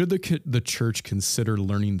should the church consider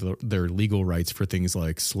learning their legal rights for things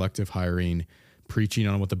like selective hiring, preaching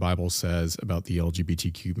on what the Bible says about the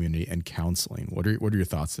LGBTQ community, and counseling? What are your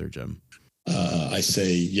thoughts there, Jim? I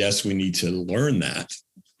say, yes, we need to learn that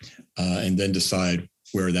and then decide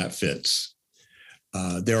where that fits.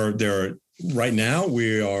 Right now,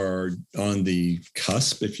 we are on the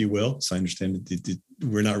cusp, if you will. So I understand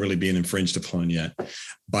we're not really being infringed upon yet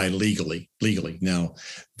by legally. Now,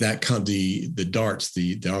 that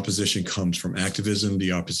the opposition comes from activism.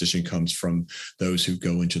 The opposition comes from those who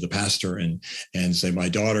go into the pastor and say, my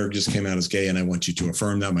daughter just came out as gay, and I want you to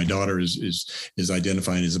affirm that. My daughter is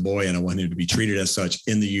identifying as a boy, and I want him to be treated as such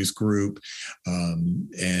in the youth group.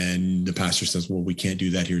 And the pastor says, well, we can't do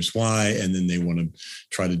that. Here's why. And then they want to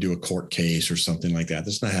try to do a court case or something like that.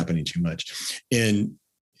 That's not happening too much. In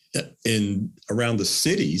around the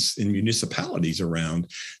cities and municipalities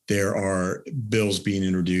around, there are bills being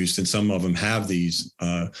introduced, and some of them have these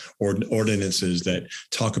ordinances that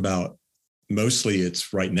talk about, mostly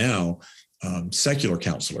it's right now, secular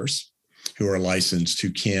counselors who are licensed,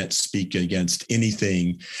 who can't speak against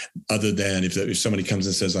anything other than if somebody comes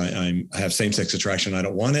and says, I have same-sex attraction, I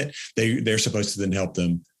don't want it, they're supposed to then help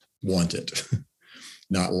them want it.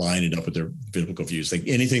 Not line it up with their biblical views, like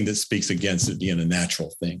anything that speaks against it being a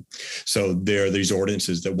natural thing. So there are these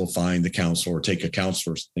ordinances that will find the counselor or take a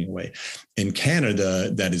counselor's thing away. In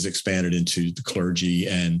Canada, that is expanded into the clergy,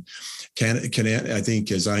 and I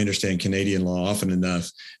think, as I understand Canadian law, often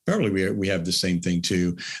enough, probably we have the same thing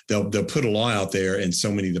too. They'll put a law out there, and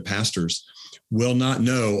so many of the pastors will not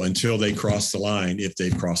know until they cross the line if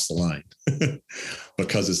they've crossed the line.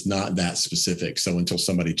 Because it's not that specific. So until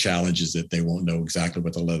somebody challenges it, they won't know exactly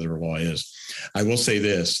what the letter of law is. I will say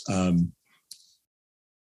this,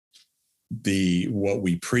 what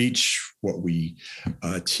we preach, what we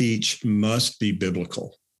teach must be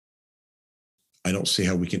biblical. I don't see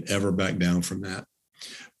how we can ever back down from that,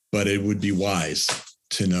 but it would be wise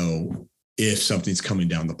to know if something's coming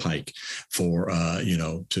down the pike for,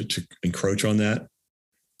 to encroach on that.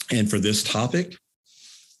 And for this topic,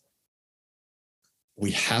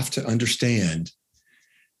 we have to understand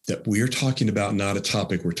that we're talking about not a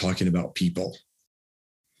topic, we're talking about people,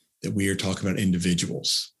 that we are talking about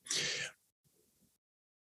individuals.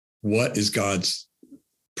 What is God's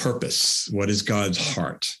purpose? What is God's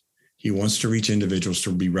heart? He wants to reach individuals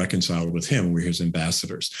to be reconciled with him. We're his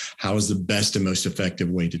ambassadors. How is the best and most effective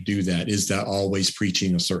way to do that? Is that always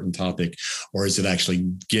preaching a certain topic, or is it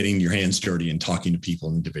actually getting your hands dirty and talking to people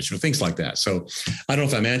and individuals, things like that? So I don't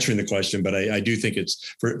know if I'm answering the question, but I do think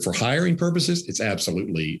it's for hiring purposes, it's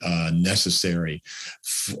absolutely necessary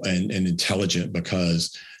and intelligent,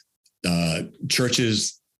 because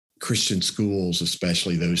churches, Christian schools,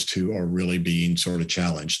 especially those two, are really being sort of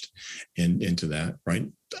challenged into that, right?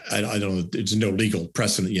 I don't know. There's no legal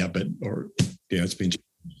precedent yet, it's been.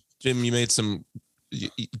 Jim, you made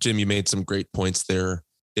some great points there.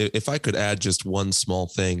 If I could add just one small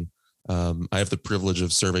thing, I have the privilege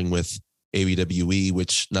of serving with ABWE,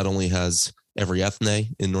 which not only has every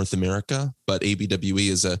ethne in North America, but ABWE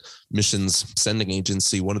is a missions sending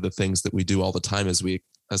agency. One of the things that we do all the time is we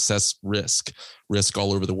assess risk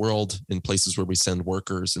all over the world in places where we send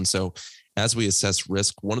workers. And so as we assess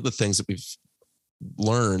risk, one of the things that we've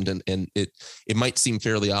learned, and it might seem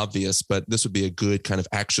fairly obvious, but this would be a good kind of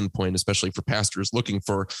action point, especially for pastors looking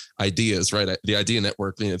for ideas, right? The Idea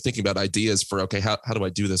Network, thinking about ideas for, okay, how do I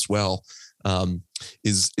do this well?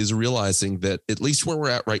 Is realizing that at least where we're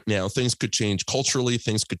at right now, things could change culturally,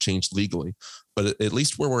 things could change legally, but at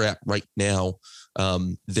least where we're at right now,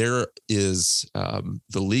 there is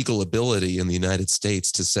the legal ability in the United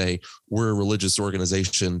States to say we're a religious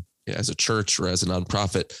organization as a church or as a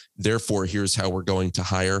nonprofit. Therefore, here's how we're going to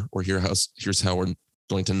hire, or here's how we're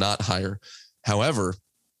going to not hire. However,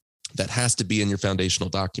 that has to be in your foundational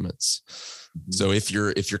documents. Mm-hmm. So if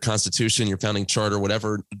your constitution, your founding charter,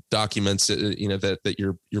 whatever documents, that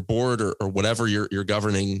your board or whatever your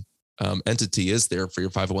governing entity is there for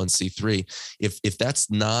your 501c3, if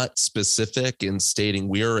that's not specific in stating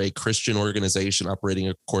we are a Christian organization operating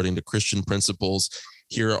according to Christian principles,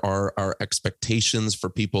 Here are our expectations for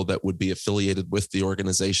people that would be affiliated with the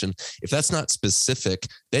organization. If that's not specific,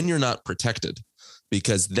 then you're not protected,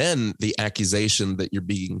 because then the accusation that you're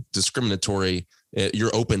being discriminatory,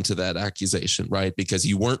 you're open to that accusation, right? Because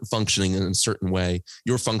you weren't functioning in a certain way.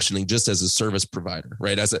 You're functioning just as a service provider,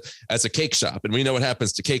 right? As a cake shop. And we know what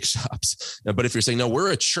happens to cake shops. But if you're saying, no,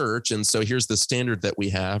 we're a church, and so here's the standard that we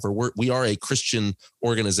have, or we are a Christian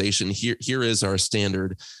organization, here is our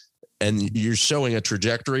standard. And you're showing a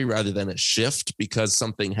trajectory rather than a shift because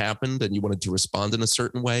something happened and you wanted to respond in a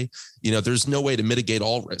certain way. There's no way to mitigate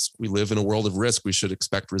all risk. We live in a world of risk. We should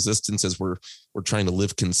expect resistance as we're trying to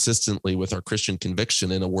live consistently with our Christian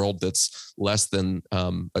conviction in a world that's less than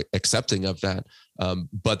accepting of that.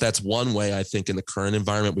 But that's one way, I think, in the current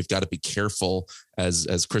environment, we've got to be careful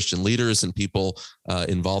as Christian leaders and people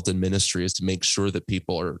involved in ministry, is to make sure that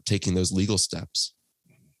people are taking those legal steps.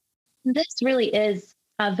 This really is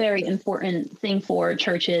a very important thing for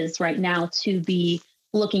churches right now to be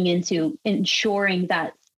looking into, ensuring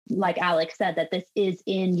that, like Alex said, that this is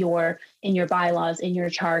in your bylaws, in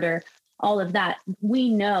your charter, all of that.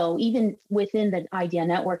 We know even within the Idea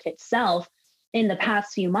Network itself, in the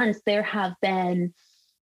past few months, there have been,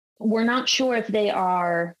 we're not sure if they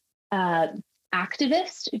are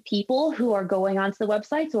activist people who are going onto the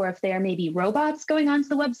websites or if they are maybe robots going onto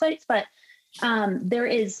the websites, but there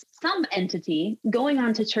is some entity going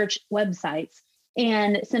onto church websites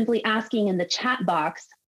and simply asking in the chat box,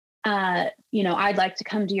 I'd like to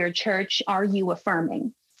come to your church. Are you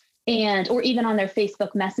affirming? Or even on their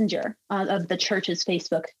Facebook Messenger of the church's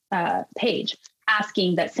Facebook page,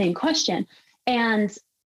 asking that same question. And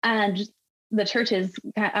the churches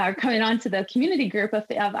are coming onto the community group of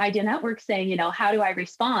Idea Network saying, how do I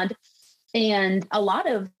respond? And a lot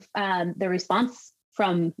of the response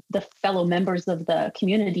from the fellow members of the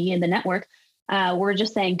community in the network were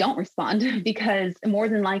just saying, don't respond, because more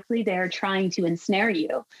than likely they're trying to ensnare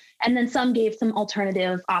you. And then some gave some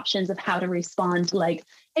alternative options of how to respond, like,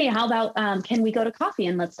 hey, how about can we go to coffee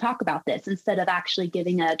and let's talk about this, instead of actually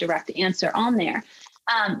giving a direct answer on there.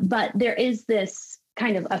 But there is this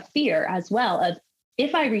kind of a fear as well of,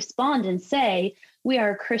 if I respond and say, we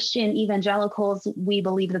are Christian evangelicals, we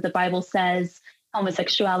believe that the Bible says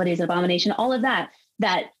homosexuality is an abomination, all of that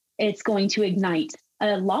it's going to ignite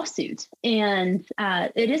a lawsuit. And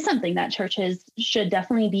it is something that churches should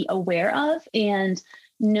definitely be aware of and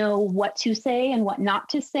know what to say and what not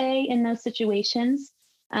to say in those situations.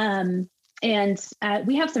 And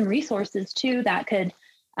we have some resources too that could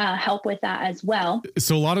help with that as well.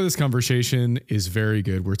 So a lot of this conversation is very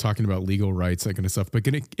good. We're talking about legal rights, that kind of stuff, but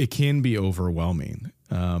it can be overwhelming.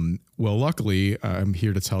 Well, luckily, I'm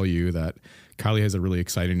here to tell you that Kylie has a really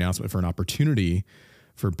exciting announcement for an opportunity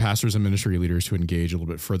for pastors and ministry leaders to engage a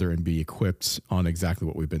little bit further and be equipped on exactly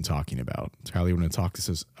what we've been talking about. Kylie, you want to talk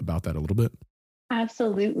to us about that a little bit?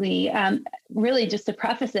 Absolutely. Really, just to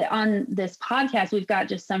preface it, on this podcast, we've got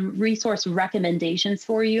just some resource recommendations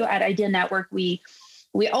for you. At Idea Network, we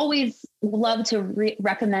always love to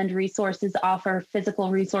recommend resources, offer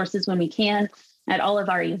physical resources when we can. At all of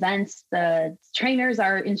our events, the trainers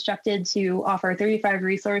are instructed to offer 35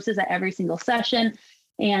 resources at every single session.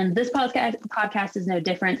 And this podcast is no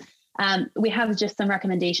different. We have just some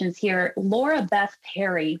recommendations here. Laura Beth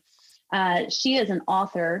Perry, she is an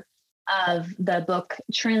author of the book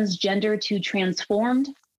Transgender to Transformed.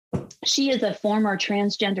 She is a former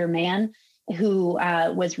transgender man who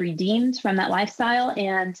was redeemed from that lifestyle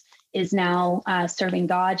and is now serving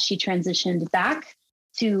God. She transitioned back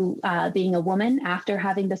to being a woman after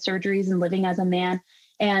having the surgeries and living as a man.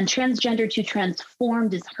 And Transgender to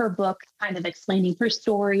Transformed is her book, kind of explaining her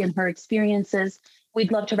story and her experiences.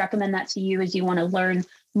 We'd love to recommend that to you as you want to learn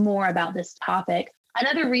more about this topic.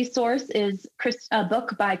 Another resource is a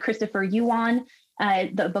book by Christopher Yuan.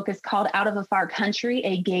 The book is called Out of a Far Country,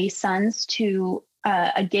 A Gay Son's Journey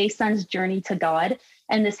to God.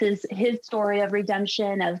 And this is his story of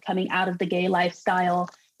redemption, of coming out of the gay lifestyle.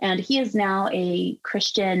 And he is now a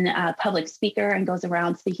Christian public speaker and goes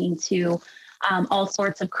around speaking to all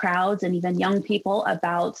sorts of crowds and even young people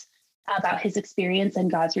about his experience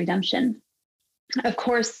and God's redemption. Of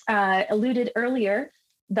course, alluded earlier,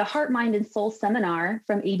 the Heart, Mind, and Soul Seminar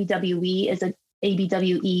from ABWE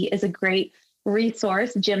is a great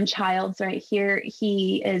resource. Jim Childs right here,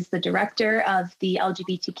 he is the director of the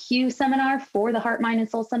LGBTQ seminar for the Heart, Mind, and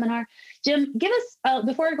Soul Seminar. Jim, give us,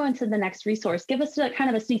 before I go into the next resource, give us kind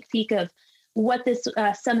of a sneak peek of what this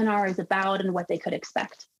seminar is about and what they could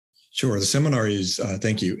expect. Sure. The seminar is,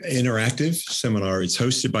 thank you, interactive seminar. It's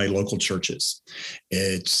hosted by local churches.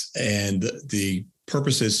 And the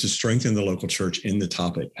purpose is to strengthen the local church in the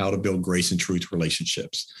topic, how to build grace and truth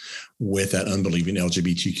relationships with that unbelieving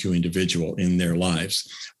LGBTQ individual in their lives.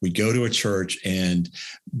 We go to a church, and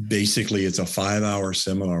basically it's a 5-hour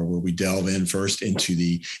seminar where we delve in first into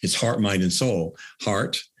it's heart, mind, and soul.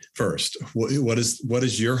 Heart first. What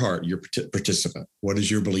is your heart, your participant? What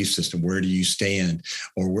is your belief system? Where do you stand?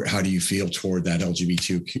 Or how do you feel toward that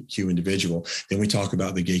LGBTQ individual? Then we talk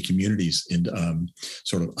about the gay communities and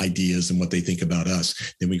sort of ideas and what they think about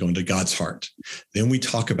us. Then we go into God's heart. Then we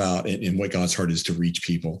talk about and what God's heart is to reach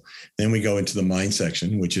people. Then we go into the mind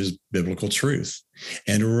section, which is biblical truth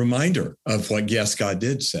and a reminder of what, yes, God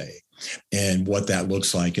did say and what that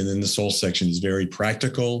looks like. And then the soul section is very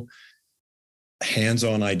practical,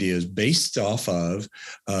 hands-on ideas based off of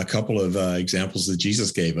a couple of examples that Jesus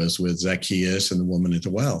gave us with Zacchaeus and the woman at the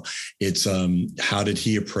well. It's how did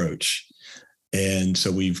he approach? And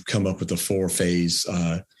so we've come up with a 4-phase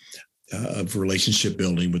of relationship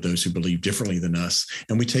building with those who believe differently than us.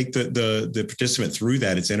 And we take the participant through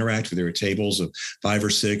that. It's interactive. There are tables of 5 or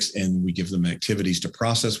 6, and we give them activities to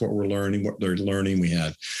process what we're learning, what they're learning. We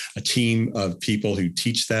have a team of people who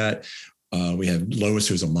teach that. We have Lois,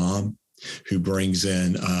 who's a mom, who brings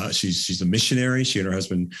in, she's a missionary. She and her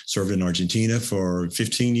husband served in Argentina for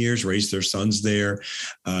 15 years, raised their sons there.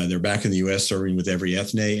 They're back in the U.S. serving with every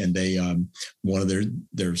ethne, and they, one of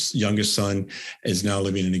their youngest son is now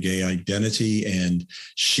living in a gay identity, and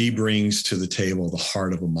she brings to the table the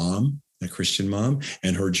heart of a mom, a Christian mom,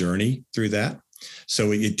 and her journey through that.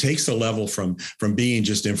 So it takes a level from being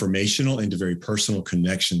just informational into very personal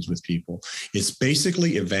connections with people. It's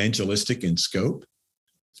basically evangelistic in scope,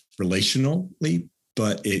 relationally,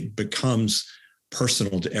 but it becomes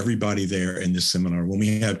personal to everybody there in this seminar. When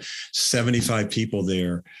we have 75 people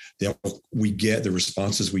there, we get the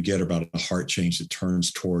responses we get about a heart change that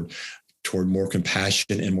turns toward more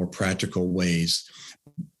compassion and more practical ways.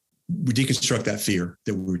 We deconstruct that fear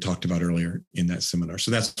that we talked about earlier in that seminar.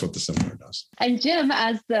 So that's what the seminar does. And Jim,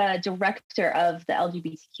 as the director of the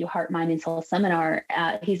LGBTQ Heart, Mind, and Soul Seminar,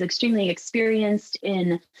 he's extremely experienced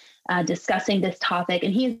in discussing this topic.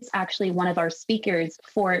 And he's actually one of our speakers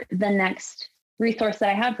for the next resource that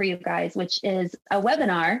I have for you guys, which is a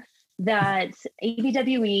webinar that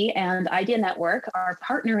ABWE and Idea Network are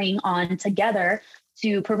partnering on together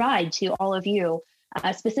to provide to all of you,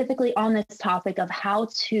 specifically on this topic of how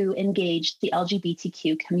to engage the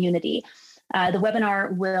LGBTQ community. The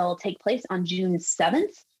webinar will take place on June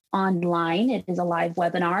 7th online. It is a live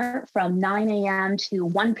webinar from 9 a.m. to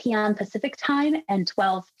 1 p.m. Pacific time and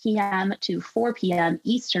 12 p.m. to 4 p.m.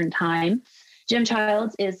 Eastern time. Jim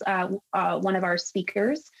Childs is one of our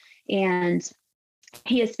speakers, and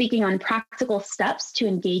he is speaking on practical steps to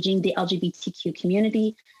engaging the LGBTQ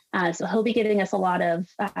community. So he'll be giving us a lot of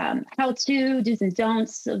how-to, do's and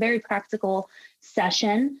don'ts, a very practical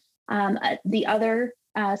session. The other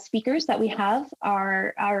speakers that we have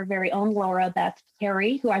are our very own Laura Beth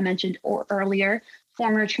Perry, who I mentioned earlier,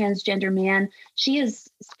 former transgender man. She is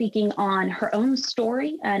speaking on her own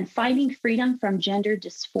story and finding freedom from gender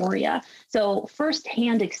dysphoria. So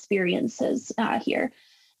firsthand experiences here.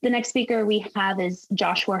 The next speaker we have is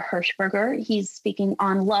Joshua Hirschberger. He's speaking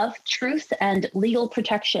on love, truth, and legal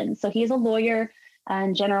protection. So he is a lawyer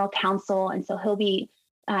and general counsel, and so he'll be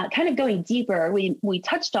kind of going deeper. We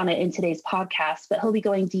touched on it in today's podcast, but he'll be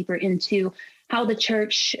going deeper into how the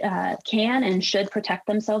church can and should protect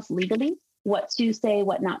themselves legally, what to say,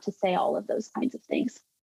 what not to say, all of those kinds of things.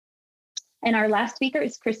 And our last speaker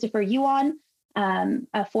is Christopher Yuan,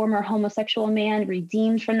 a former homosexual man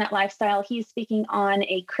redeemed from that lifestyle. He's speaking on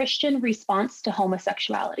a Christian response to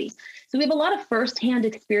homosexuality. So we have a lot of firsthand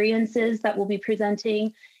experiences that we'll be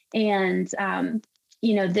presenting, and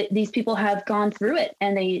these people have gone through it,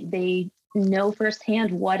 and they know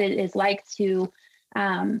firsthand what it is like to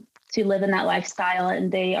live in that lifestyle,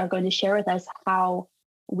 and they are going to share with us how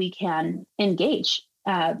we can engage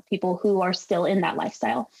people who are still in that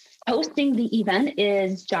lifestyle. Hosting the event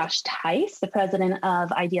is Josh Tice, the president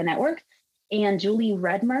of Idea Network, and Julie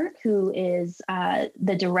Redmer, who is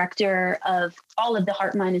the director of all of the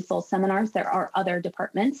Heart, Mind, and Soul seminars. There are other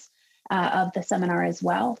departments of the seminar as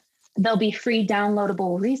well. There'll be free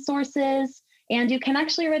downloadable resources, and you can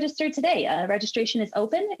actually register today. Registration is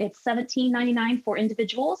open. It's $17.99 for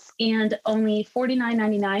individuals and only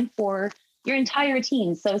 $49.99 for your entire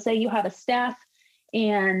team. So say you have a staff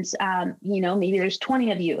and, maybe there's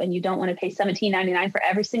 20 of you and you don't want to pay $17.99 for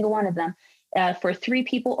every single one of them. For 3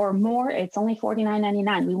 people or more, it's only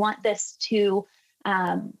 $49.99. We want this to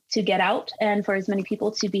get out and for as many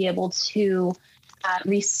people to be able to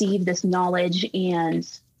receive this knowledge and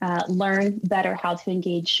learn better how to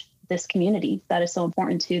engage this community that is so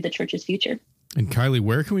important to the church's future. And Kylie,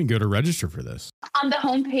 where can we go to register for this? On the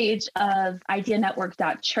homepage of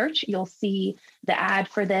ideanetwork.church, you'll see the ad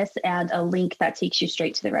for this and a link that takes you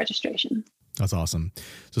straight to the registration. That's awesome.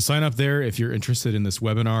 So sign up there if you're interested in this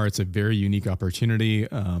webinar. It's a very unique opportunity.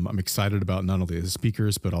 I'm excited about not only the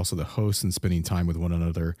speakers, but also the hosts and spending time with one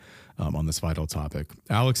another on this vital topic.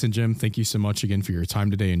 Alex and Jim, thank you so much again for your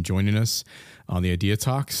time today and joining us on the Idea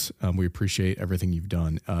Talks. We appreciate everything you've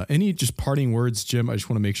done. Any just parting words, Jim? I just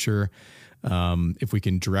want to make sure if we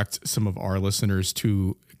can direct some of our listeners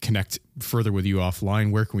to connect further with you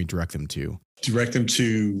offline, where can we direct them to? Direct them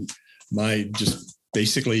to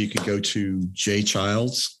basically you can go to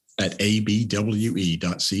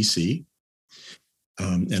jchilds@abwe.cc.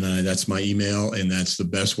 That's my email, and that's the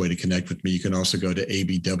best way to connect with me. You can also go to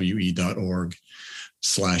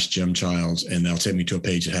abwe.org/Jim Childs, and that'll take me to a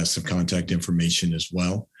page that has some contact information as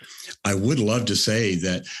well. I would love to say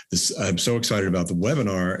that I'm so excited about the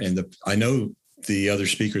webinar, and I know the other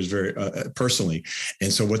speakers very personally.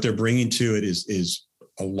 And so what they're bringing to it is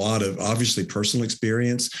a lot of obviously personal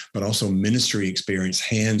experience, but also ministry experience,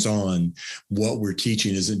 hands-on. What we're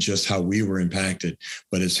teaching isn't just how we were impacted,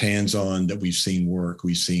 but it's hands-on that we've seen work,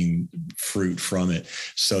 we've seen fruit from it.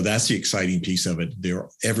 So that's the exciting piece of it.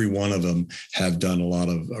 Every one of them have done a lot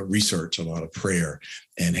of research, a lot of prayer,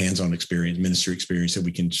 and hands-on experience, ministry experience that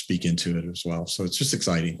we can speak into it as well. So it's just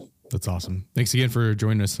exciting. That's awesome. Thanks again for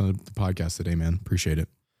joining us on the podcast today, man. Appreciate it.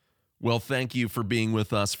 Well, thank you for being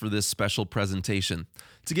with us for this special presentation.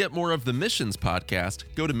 To get more of the Missions Podcast,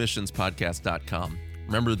 go to missionspodcast.com.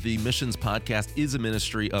 Remember, the Missions Podcast is a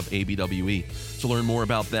ministry of ABWE. To learn more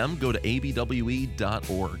about them, go to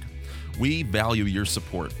abwe.org. We value your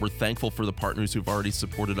support. We're thankful for the partners who've already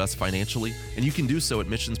supported us financially, and you can do so at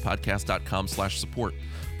missionspodcast.com/support.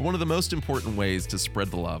 But one of the most important ways to spread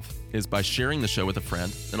the love is by sharing the show with a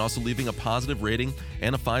friend and also leaving a positive rating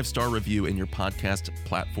and a 5-star review in your podcast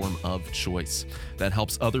platform of choice. That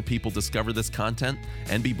helps other people discover this content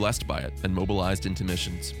and be blessed by it and mobilized into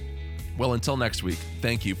missions. Well, until next week,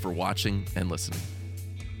 thank you for watching and listening.